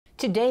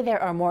Today,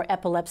 there are more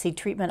epilepsy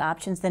treatment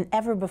options than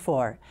ever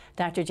before.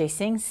 Dr.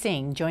 Jaysingh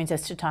Singh joins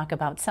us to talk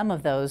about some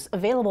of those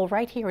available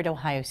right here at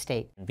Ohio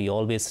State. We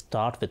always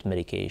start with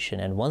medication,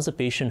 and once a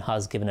patient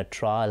has given a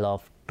trial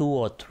of 2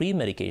 or 3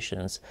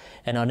 medications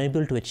and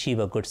unable to achieve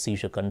a good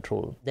seizure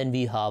control, then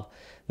we have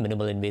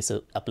minimal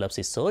invasive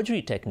epilepsy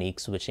surgery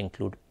techniques, which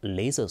include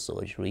laser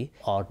surgery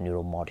or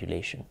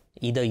neuromodulation.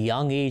 Either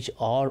young age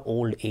or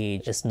old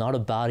age is not a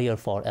barrier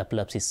for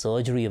epilepsy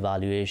surgery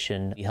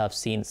evaluation. We have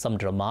seen some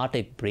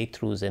dramatic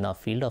breakthroughs in our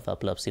field of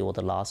epilepsy over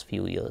the last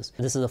few years.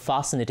 This is a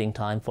fascinating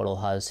time for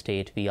Ohio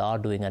State. We are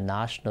doing a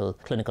national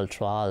clinical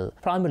trial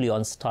primarily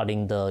on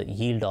studying the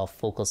yield of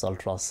focus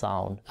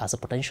ultrasound as a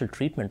potential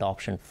treatment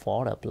option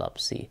for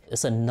epilepsy.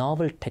 It's a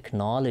novel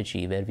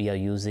technology where we are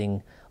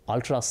using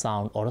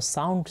ultrasound or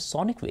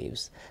sonic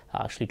waves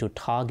actually to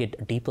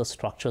target deeper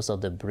structures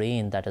of the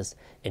brain that is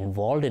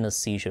involved in a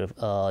seizure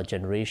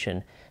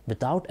generation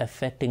without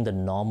affecting the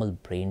normal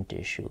brain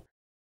tissue.